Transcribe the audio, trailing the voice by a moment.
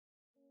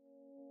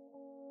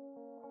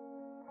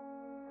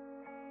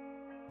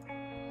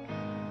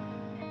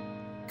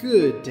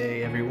Good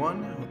day,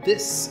 everyone.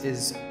 This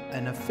is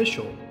an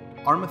official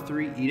Arma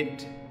 3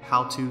 Edict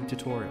how-to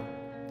tutorial.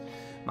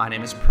 My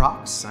name is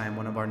Prox. I am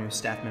one of our new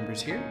staff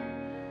members here.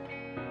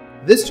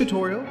 This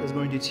tutorial is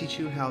going to teach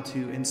you how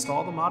to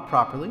install the mod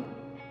properly,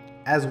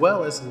 as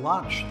well as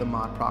launch the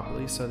mod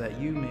properly so that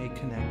you may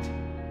connect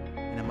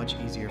in a much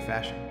easier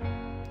fashion.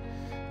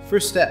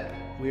 First step,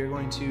 we are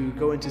going to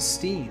go into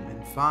Steam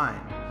and find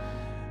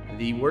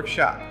the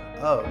workshop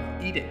of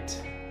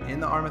Edict. In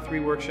the Arma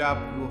 3 workshop,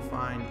 you will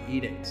find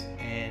Edict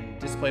and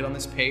displayed on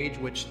this page,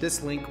 which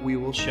this link we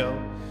will show.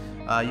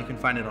 You can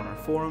find it on our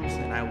forums,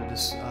 and I will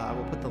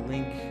put the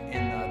link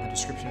in the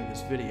description of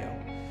this video.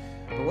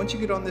 But once you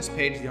get on this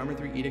page, the Arma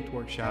 3 Edict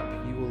Workshop,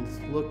 you will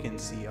look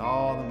and see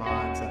all the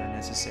mods that are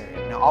necessary.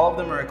 Now, all of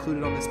them are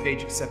included on this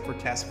page except for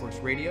Task Force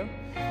Radio,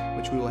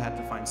 which we will have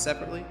to find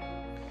separately.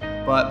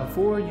 But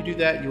before you do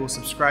that, you will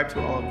subscribe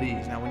to all of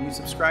these. Now, when you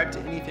subscribe to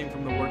anything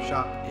from the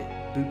workshop, it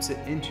boots it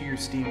into your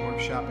Steam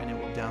workshop and it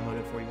will download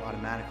it for you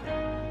automatically.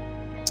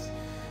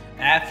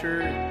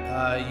 After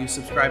you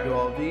subscribe to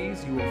all of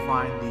these, you will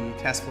find the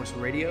Task Force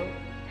Radio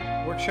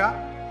workshop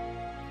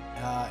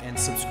and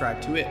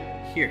subscribe to it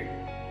here.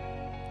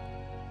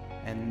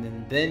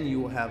 And then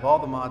you will have all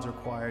the mods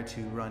required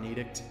to run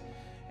Edict,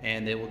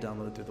 and they will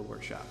download through the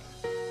workshop.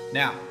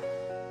 Now,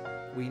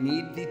 we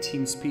need the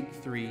TeamSpeak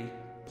 3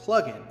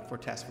 plugin for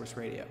Task Force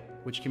Radio,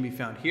 which can be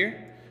found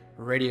here,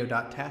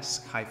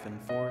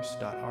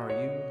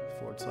 radio.task-force.ru/en/.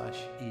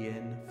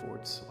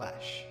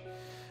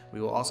 We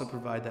will also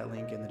provide that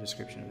link in the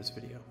description of this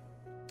video.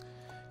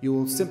 You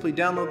will simply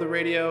download the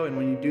radio, and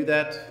when you do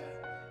that,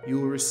 you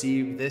will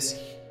receive this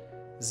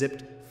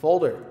zipped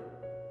folder.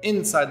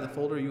 Inside the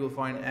folder, you will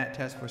find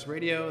 @Task Force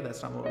Radio.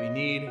 That's not what we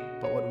need,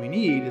 but what we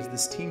need is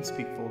this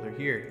TeamSpeak folder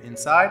here.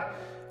 Inside,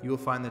 you will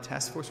find the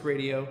Task Force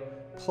Radio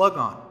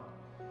plug-on.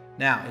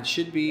 Now, it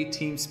should be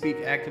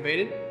TeamSpeak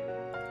activated.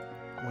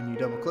 When you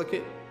double click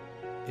it,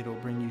 it'll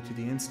bring you to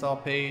the install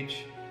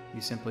page.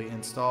 You simply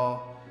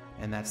install,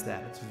 and that's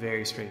that. It's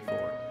very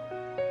straightforward.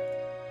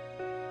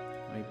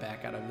 Let me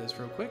back out of this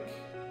real quick.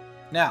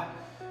 Now,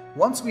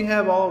 once we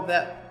have all of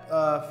that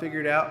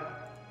figured out,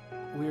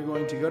 we are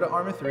going to go to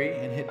Arma 3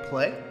 and hit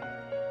play.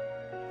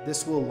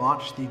 This will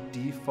launch the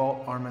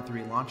default Arma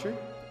 3 launcher,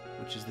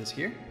 which is this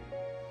here.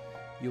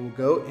 You will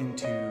go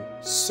into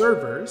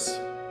Servers,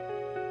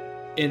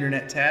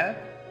 Internet tab,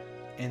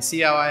 and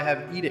see how I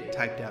have Edict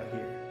typed out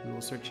here. We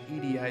will search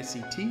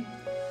EDICT,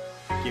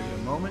 give it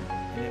a moment,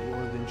 and it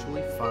will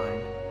eventually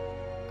find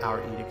our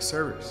Edict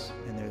servers.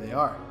 And there they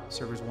are,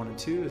 servers 1 and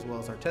 2, as well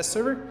as our test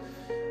server.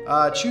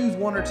 Choose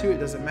 1 or 2, it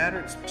doesn't matter,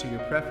 it's to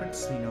your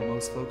preference. You know,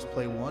 most folks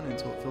play 1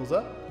 until it fills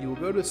up. You will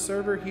go to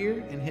server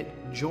here and hit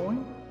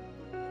join,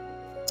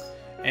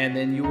 and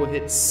then you will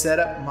hit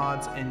setup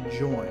mods and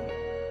join.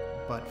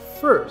 But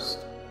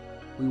first,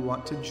 we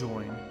want to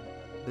join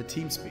the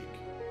TeamSpeak.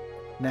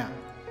 Now,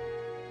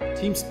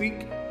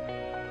 TeamSpeak,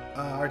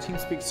 our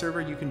TeamSpeak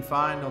server you can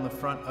find on the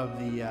front of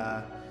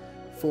the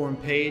forum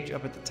page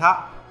up at the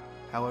top.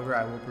 However,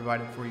 I will provide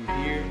it for you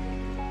here.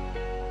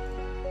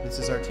 This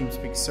is our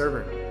TeamSpeak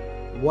server,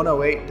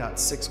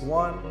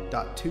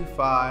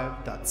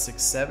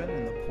 108.61.25.67,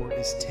 and the port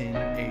is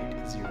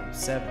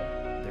 10807.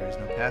 There is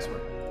no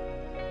password.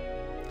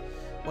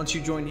 Once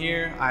you join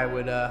here, I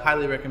would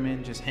highly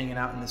recommend just hanging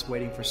out in this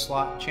waiting for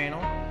slot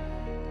channel.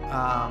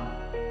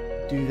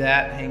 Do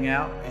that, hang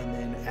out, and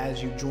then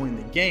as you join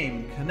the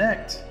game,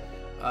 connect,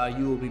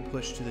 you will be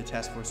pushed to the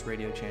Task Force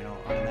Radio channel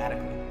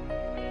automatically.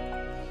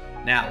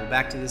 Now,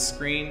 back to this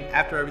screen.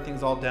 After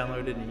everything's all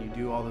downloaded and you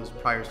do all those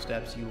prior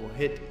steps, you will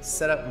hit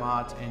Setup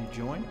Mods and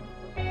Join.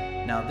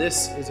 Now,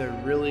 this is a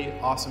really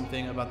awesome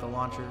thing about the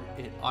launcher.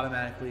 It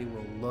automatically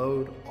will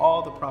load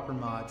all the proper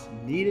mods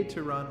needed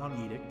to run on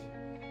Edict,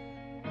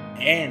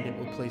 and it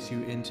will place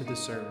you into the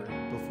server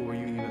before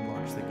you even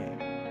launch the game.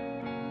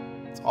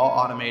 It's all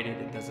automated,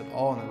 it does it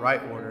all in the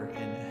right order,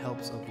 and it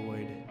helps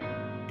avoid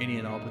any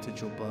and all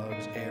potential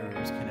bugs,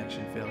 errors,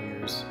 connection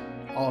failures,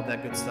 all of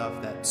that good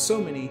stuff that so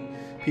many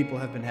people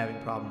have been having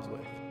problems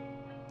with.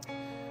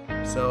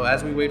 So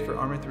as we wait for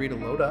Arma 3 to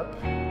load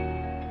up,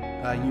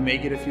 you may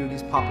get a few of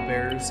these pop-up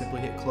errors.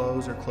 Simply hit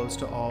close or close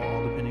to all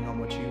depending on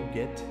what you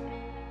get,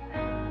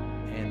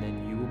 and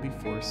then you will be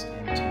forced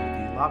into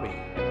the lobby.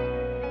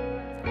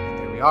 And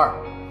there we are.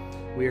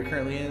 We are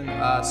currently in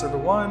server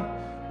 1.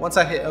 Once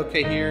I hit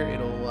OK here,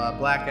 it'll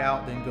black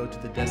out, then go to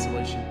the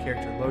Desolation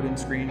character loading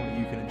screen where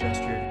you can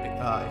adjust your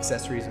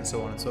accessories and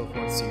so on and so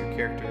forth, see your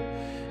character,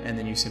 and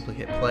then you simply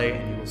hit play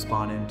and you will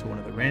spawn into one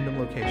of the random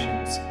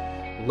locations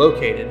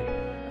located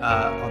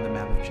on the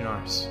map of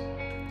Chernarus.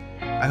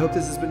 I hope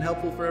this has been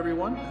helpful for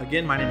everyone.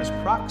 Again, my name is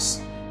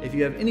Prox. If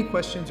you have any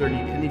questions or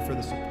need any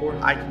further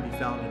support, I can be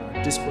found in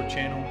our Discord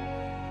channel,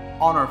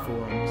 on our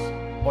forums,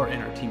 or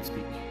in our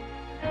TeamSpeak.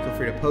 Feel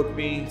free to poke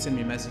me, send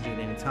me a message at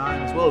any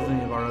time, as well as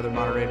any of our other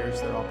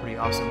moderators. They're all pretty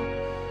awesome.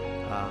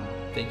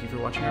 Thank you for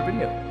watching our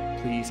video.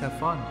 Please have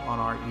fun on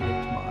our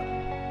Edict mod.